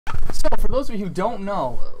So, for those of you who don't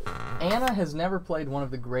know, Anna has never played one of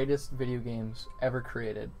the greatest video games ever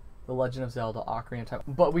created, The Legend of Zelda: Ocarina of Time.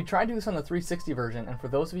 But we tried to do this on the 360 version, and for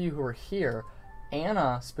those of you who were here,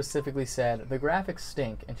 Anna specifically said the graphics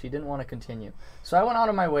stink, and she didn't want to continue. So I went out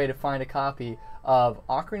of my way to find a copy of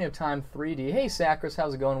Ocarina of Time 3D. Hey, Sacris,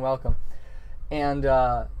 how's it going? Welcome. And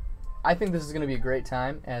I think this is going to be a great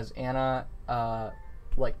time, as Anna...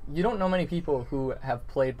 like, you don't know many people who have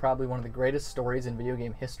played probably one of the greatest stories in video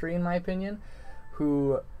game history, in my opinion,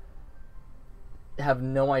 who have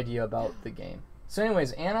no idea about the game. So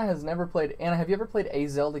anyways, Anna has never played... Anna, have you ever played a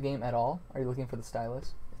Zelda game at all? Are you looking for the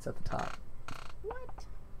stylus? It's at the top. What?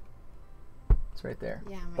 It's right there.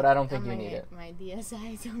 Yeah, but I don't think you need it. My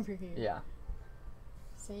DSi is over here. Yeah.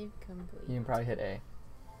 Save complete. You can probably hit A.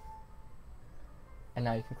 And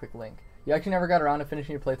now you can click link. You actually never got around to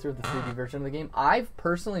finishing your playthrough of the 3D version of the game. I've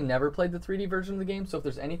personally never played the 3D version of the game, so if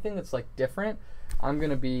there's anything that's like different, I'm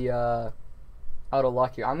going to be out of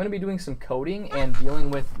luck here. I'm going to be doing some coding and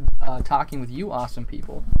dealing with, talking with you awesome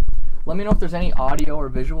people. Let me know if there's any audio or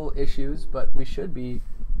visual issues, but we should be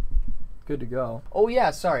good to go. Oh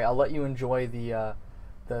yeah, sorry, I'll let you enjoy the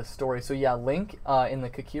story. So yeah, Link in the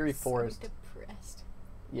Kakiri Forest. Depressed.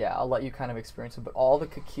 Yeah, I'll let you kind of experience it, but all the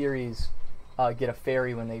Kakiris get a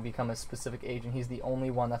fairy when they become a specific age, and he's the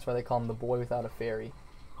only one. That's why they call him the boy without a fairy.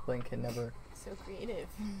 Link had never... So creative.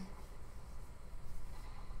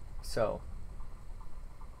 So,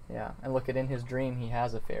 yeah. And look, in his dream, he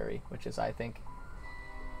has a fairy, which is, I think,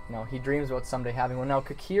 you know, he dreams about someday having one. Now,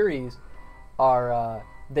 Kakiris are,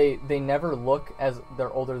 they never look as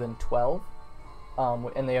they're older than 12,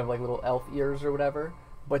 and they have, like, little elf ears or whatever,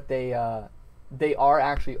 but they are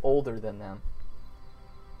actually older than them.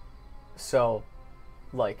 So,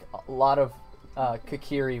 like, a lot of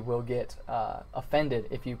Kakiri will get offended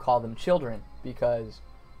if you call them children, because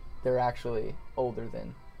they're actually older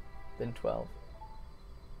than 12.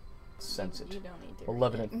 Sense it. You don't need to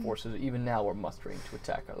Malevolent forces even now are mustering to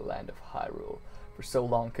attack our land of Hyrule. For so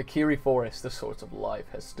long, Kakiri Forest, the source of life,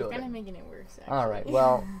 has stood. You're kind of making it worse, actually. Alright,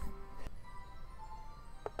 well...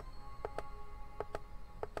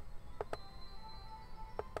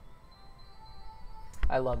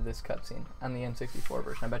 I love this cutscene on the N64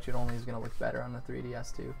 version. I bet you it only is going to look better on the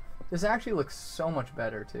 3DS too. This actually looks so much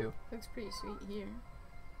better too. Looks pretty sweet here.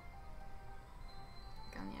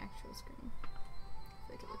 Like on the actual screen. I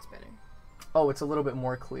feel like it looks better. Oh, it's a little bit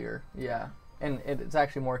more clear. Yeah. And it's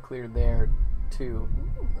actually more clear there too.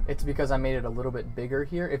 Ooh. It's because I made it a little bit bigger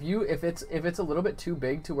here. If it's a little bit too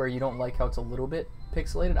big to where you don't like how it's a little bit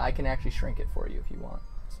pixelated, I can actually shrink it for you if you want.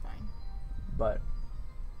 It's fine. But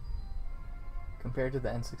compared to the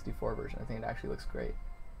N64 version, I think it actually looks great.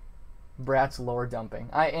 Brat's lore dumping.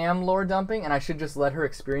 I am lore dumping, and I should just let her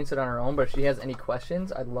experience it on her own, but if she has any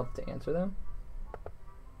questions, I'd love to answer them.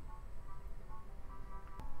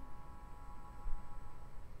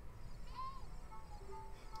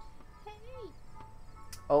 Hey.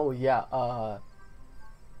 Oh, yeah,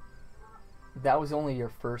 that was only your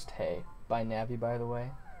first hey by Navi, by the way.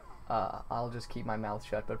 I'll just keep my mouth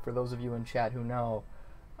shut, but for those of you in chat who know,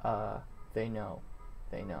 they know.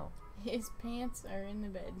 They know. His pants are in the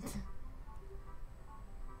bed.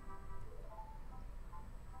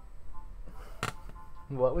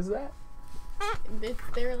 What was that?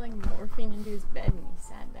 They were like morphing into his bed and he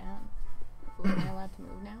sat down. Am I allowed to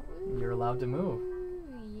move now? Ooh, You're allowed to move.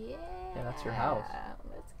 Yeah. Yeah, that's your house.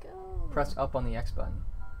 Let's go. Press up on the X button.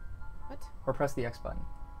 What? Or press the X button.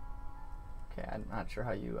 Okay, I'm not sure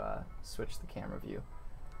how you switch the camera view.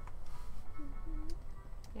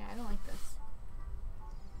 Yeah, I don't like this.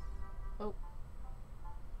 Oh.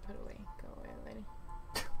 Put away. Go away,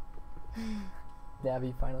 lady.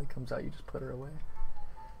 Navi finally comes out, you just put her away.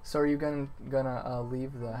 So are you gonna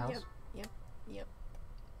leave the house? Yep.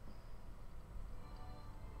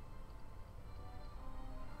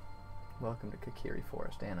 Welcome to Kakiri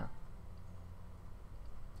Forest, Anna.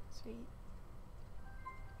 Sweet.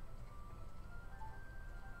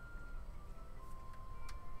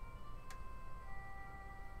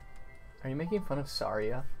 Are you making fun of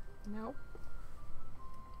Saria? Nope.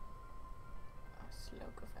 Oh, slow,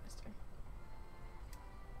 go faster.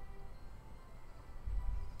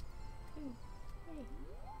 Hey.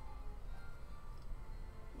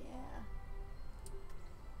 Yeah.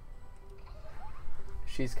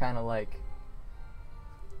 She's kind of like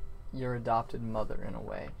your adopted mother in a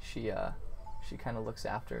way. She kind of looks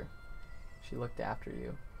after. She looked after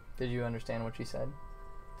you. Did you understand what she said?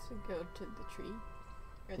 To go to the tree?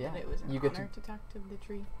 Or Yeah, that it was an you get honor to talk to the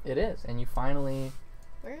tree? It is, and you finally...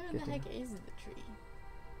 Where in Get the to heck is the tree?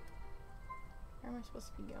 Where am I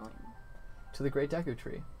supposed to be going? to the Great Deku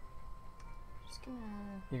Tree. just gonna...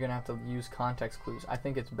 You're gonna have to use context clues. I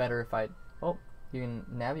think it's better if I... Oh,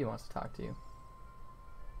 Navi wants to talk to you.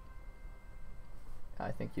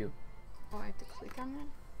 I think you... Oh, I have to click on that?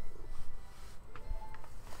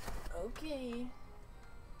 Okay.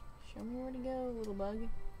 Show me where to go, little bug.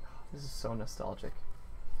 This is so nostalgic.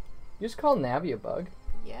 You just call Navi a bug?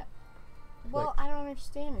 Yeah. Well, Like- I don't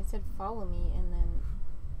understand. It said follow me, and then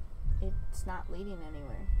it's not leading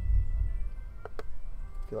anywhere.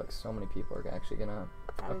 I feel like so many people are actually gonna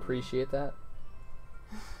Probably. appreciate that.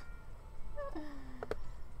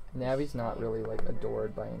 Navi's not really like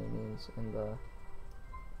adored by any means in the...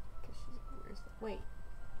 Wait,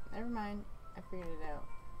 never mind. I figured it out.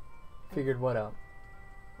 Figured what out?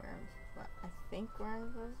 I think where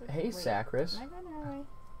I'm supposed to... Hey, Wait, Sacris. am I going the right way?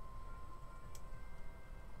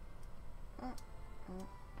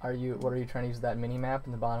 What are you trying to use that mini map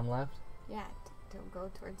in the bottom left? Yeah, to go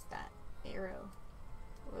towards that arrow.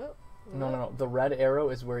 Whoop, No. The red arrow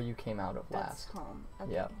is where you came out of That's last. home.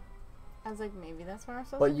 Okay. Yeah. I was like, maybe that's where I'm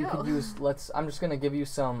supposed But to you go. could use, I'm just going to give you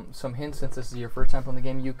some hints since this is your first time playing the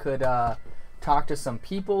game. You could talk to some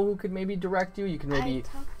people who could maybe direct you. You could maybe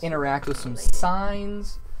interact with some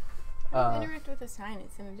signs. Interact with a sign,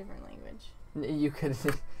 it's in a different language. You could,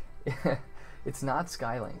 it's not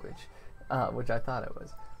sky language, which I thought it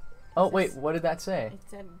was. Oh, wait, what did that say? It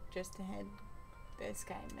said just ahead, the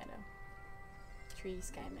sky meadow. Tree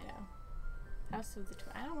sky meadow. House of the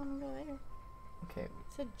I don't want to go there. Okay. It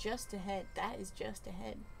said just ahead. That is just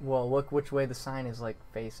ahead. Well, look which way the sign is, like,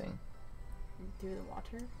 facing. Through the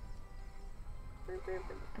water.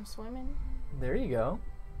 I'm swimming. There you go.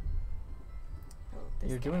 Oh, this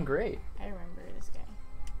You're guy. doing great. I remember this guy.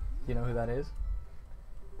 You know who that is?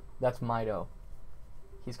 That's Mido.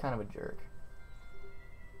 He's kind of a jerk.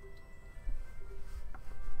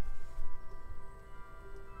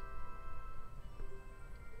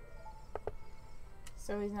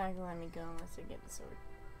 So he's not gonna let me go unless I get the sword.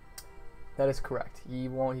 That is correct. He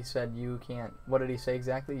won't. He said you can't. What did he say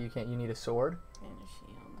exactly? You can't. You need a sword. And a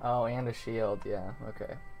shield. Oh, and a shield. Yeah.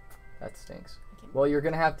 Okay. That stinks. Well, you're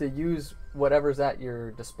gonna have to use whatever's at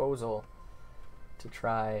your disposal to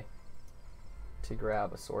try to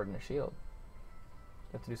grab a sword and a shield.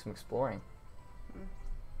 You have to do some exploring.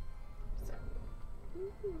 So.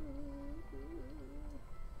 Let's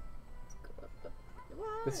go up.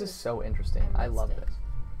 This is so interesting. I love this.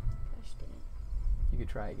 Gosh dang it. You could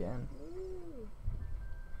try again. Ooh.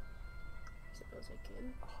 Suppose I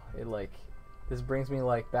could. It like, this brings me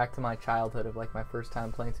like back to my childhood of like my first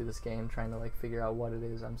time playing through this game, trying to like figure out what it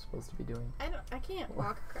is I'm supposed to be doing. I can't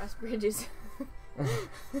walk across bridges.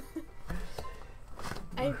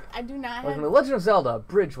 I do not Like have. in The Legend of Zelda,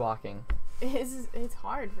 bridge walking. It's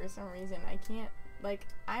hard for some reason. I can't, like,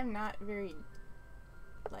 I'm not very,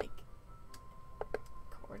 like,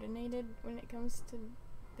 coordinated when it comes to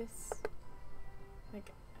this.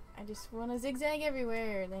 Like, I just want to zigzag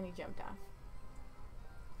everywhere, and then he jumped off.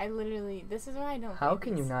 I literally, this is why I don't. How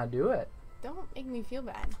can you not do it? Don't make me feel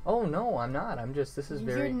bad. Oh no, I'm not. I'm just, this is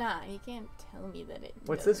very... You're not. You can't tell me that it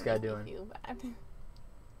What's doesn't this guy make doing? me feel bad.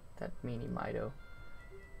 That meanie Mido.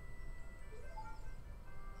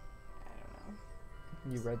 I don't know.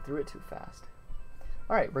 You read through it too fast.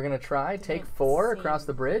 Alright, we're gonna try. Take Didn't 4 seem- across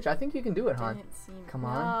the bridge. I think you can do it, hon. Didn't seem- Come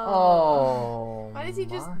on. No. Oh. Why does he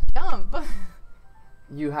just my. jump?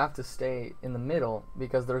 You have to stay in the middle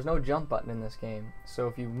because there's no jump button in this game. So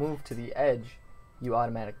if you move to the edge, you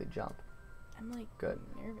automatically jump. I'm like Good.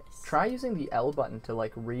 nervous. Try using the L button to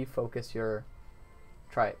like refocus your...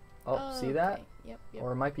 Try it. Oh, see that? okay. Yep.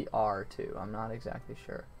 Or it might be R too. I'm not exactly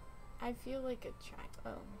sure. I feel like a child.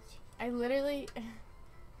 Oh, I literally.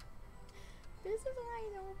 This is why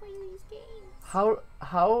I don't play these games.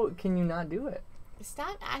 How can you not do it?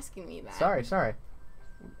 Stop asking me that. Sorry.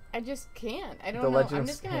 I just can't. I don't The know. Legend I'm of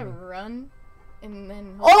just gonna Zelda. run, and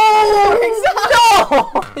then. Oh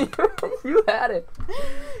no! You had it.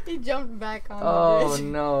 He jumped back on the Oh bridge.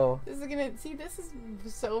 no! This is gonna see. This is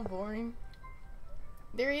so boring.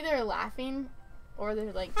 They're either laughing, or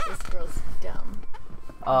they're like, "This girl's dumb."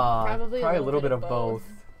 Probably a little bit of both.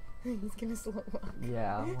 He's gonna slow walk.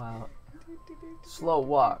 Yeah. Wow. Slow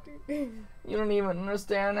walk. You don't even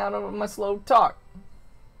understand how to my slow talk.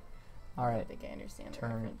 All I right. don't think I understand the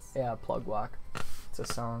Turn. reference. Yeah. Plug walk. It's a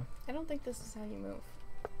song. I don't think this is how you move.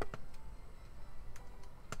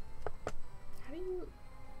 How do you?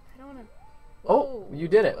 I don't want to. Oh, you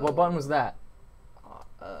did it. What button was that?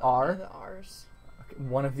 R? The R's. Okay,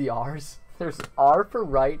 one of the R's. There's R for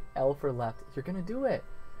right, L for left. You're gonna do it.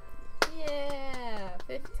 Yeah,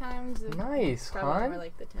 5th time's the Nice, probably hon. more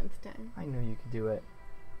like the 10th time. I knew you could do it.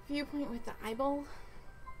 Viewpoint with the eyeball.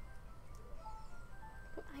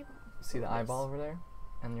 What eyeball? See the eyeball over there?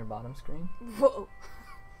 On your bottom screen? Whoa.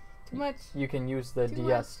 Too much. You can use the Too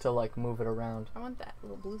DS much. to like move it around. I want that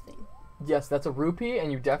little blue thing. Yes, that's a rupee,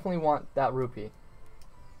 and you definitely want that rupee.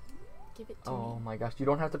 Give it to Oh me. my gosh, you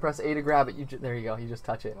don't have to press A to grab it. There you go. You just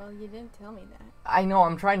touch it. Well, you didn't tell me that. I know.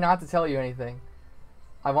 I'm trying not to tell you anything.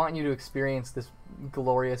 I want you to experience this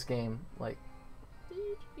glorious game. Like,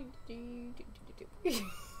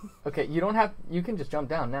 okay, you don't have. You can just jump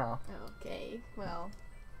down now. Okay, well.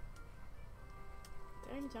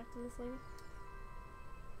 Did I already talk to this lady?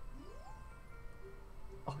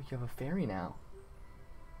 Oh, you have a fairy now.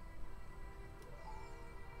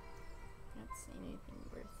 Not saying anything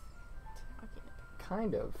worth talking about.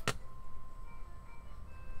 Kind of.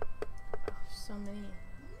 Oh, so many.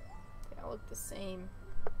 They all look the same.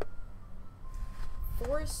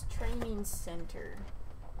 Forest Training Center.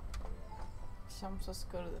 So I'm supposed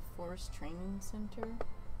to go to the Forest Training Center?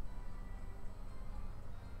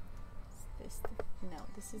 Is this the... No,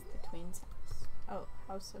 this is the twins' house. Oh,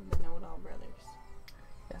 House of the Know-It-All Brothers.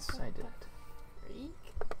 Yes, I did. Freak.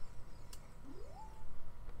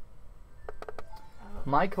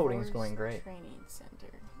 My coding's Forest going great. Training Center.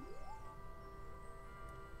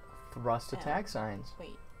 Thrust attack signs.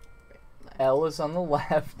 Wait. Right, left. L is on the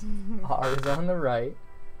left. R is on the right.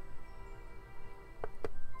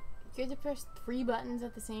 You have to press 3 buttons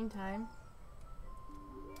at the same time.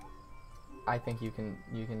 I think you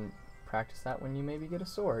can practice that when you maybe get a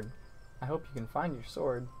sword. I hope you can find your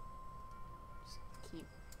sword. Just keep.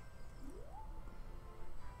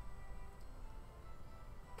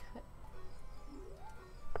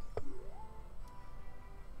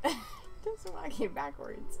 Cut. Just walking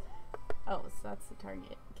backwards. Oh, so that's the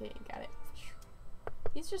target. Okay, got it.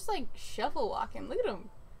 He's just like shuffle walking. Look at him.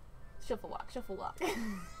 Shuffle walk, shuffle walk.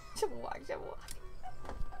 Shuffle walk, shuffle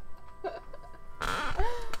walk.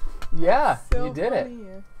 Yeah, So you did it. funny.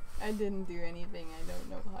 I didn't do anything. I don't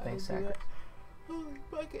know how Thanks, to do Zach. it. Oh,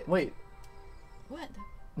 bucket. Wait, What?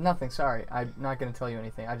 nothing. Sorry, I'm not gonna tell you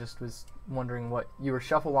anything. I just was wondering what you were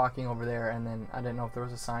shuffle walking over there, and then I didn't know if there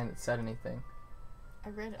was a sign that said anything. I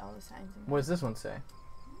read all the signs. What does this one say?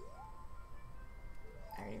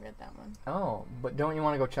 I already read that one. Oh, but don't you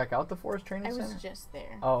want to go check out the Forest Training I Center? was just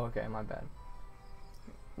there. Oh, okay, my bad.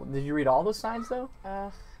 Did you read all those signs though?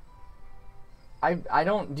 I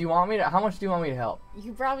don't. Do you want me to? How much do you want me to help?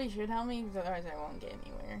 You probably should help me, because otherwise I won't get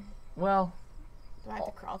anywhere. Well, Do I have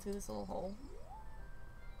to crawl through this little hole?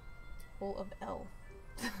 Hole of L.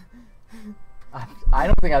 I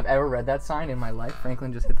don't think I've ever read that sign in my life.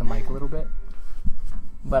 Franklin just hit the mic a little bit,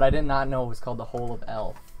 but I did not know it was called the Hole of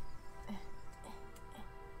L. Oh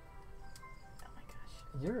my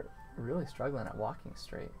gosh. You're really struggling at walking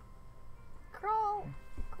straight. Crawl!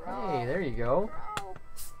 Crawl! Hey, there you go. Crawl!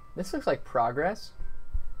 This looks like progress.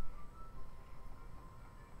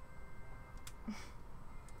 No.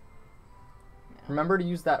 Remember to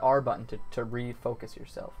use that R button to refocus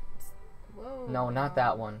yourself. Whoa. No, not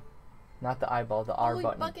that one. Not the eyeball, the R Holy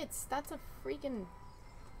button. buckets! That's a freaking...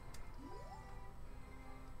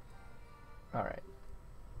 Alright.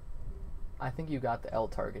 I think you got the L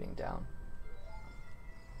targeting down.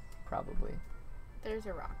 Probably. There's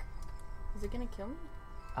a rock. Is it gonna kill me?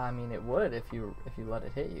 I mean, it would if you let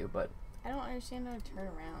it hit you, but I don't understand how to turn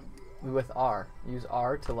around. with R. Use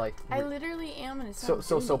R to like... I literally am, and it's So not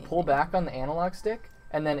so doing so pull anything. back on the analog stick,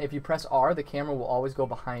 and then if you press R, the camera will always go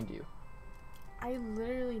behind you. I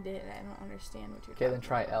literally did. I don't understand what you're Okay, talking then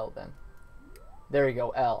try about. L then. There you go,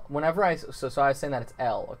 L. Whenever I so I was saying that it's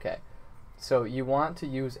L. Okay, so you want to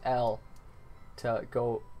use L to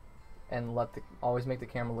go and always make the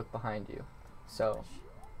camera look behind you. So,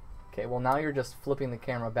 okay, well now you're just flipping the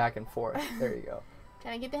camera back and forth. There you go.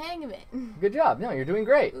 Trying to get the hang of it. Good job. No, you're doing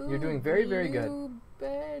great. Ooh, You're doing very, very good. blue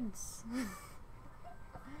birds.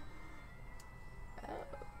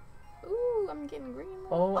 Ooh, I'm getting green.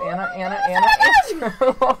 Oh, my Anna.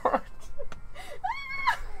 gosh!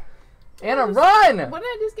 Anna, run! What did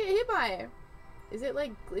I just get hit by? Is it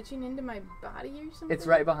like glitching into my body or something? It's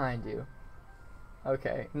right behind you.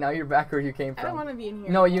 Okay, now you're back where you came I from. don't want to be in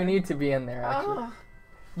here. No, you need to be in there, actually. Oh.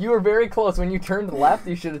 You were very close. When you turned left,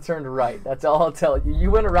 you should have turned right. That's all I'll tell you. You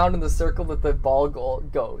went around in the circle that the ball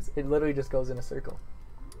goes. It literally just goes in a circle.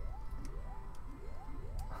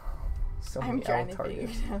 So I'm many trying L to figure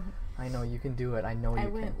targets. it out. I know you can do it. I know you I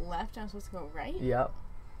can. went left. I'm supposed to go right. Yep.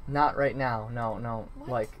 Not right now. No. What?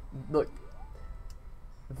 Like, look.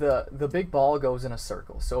 The big ball goes in a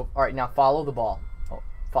circle. So, all right, now follow the ball. Oh,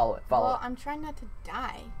 follow it. Follow Well, it. I'm trying not to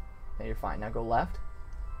die. Yeah, you're fine. Now go left.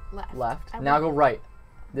 Left. Left. I Now went- go right.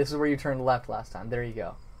 This is where you turned left last time. There you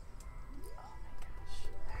go. Oh my gosh.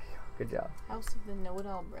 Good job. House of the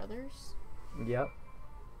Know-It-All Brothers. Yep.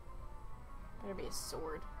 Better be a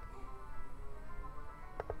sword.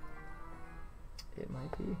 It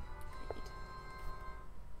might be. Great.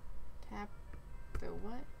 Tap the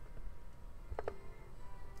what?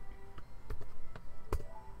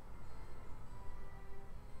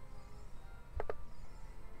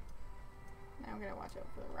 Now I'm gonna watch out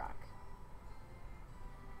for the rock.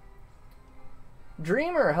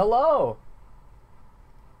 Dreamer, hello!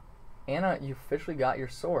 Anna, you officially got your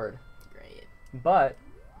sword. Great. But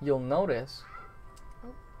you'll notice Oh.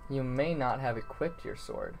 you may not have equipped your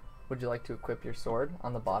sword. Would you like to equip your sword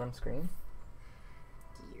on the bottom screen?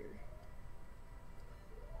 Dear.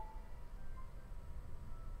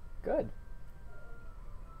 Good.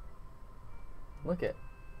 Look it.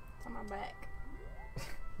 It's on my back.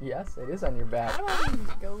 Yes, it is on your back. How do I even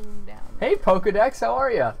go down? Hey Pokedex, how are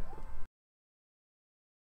ya?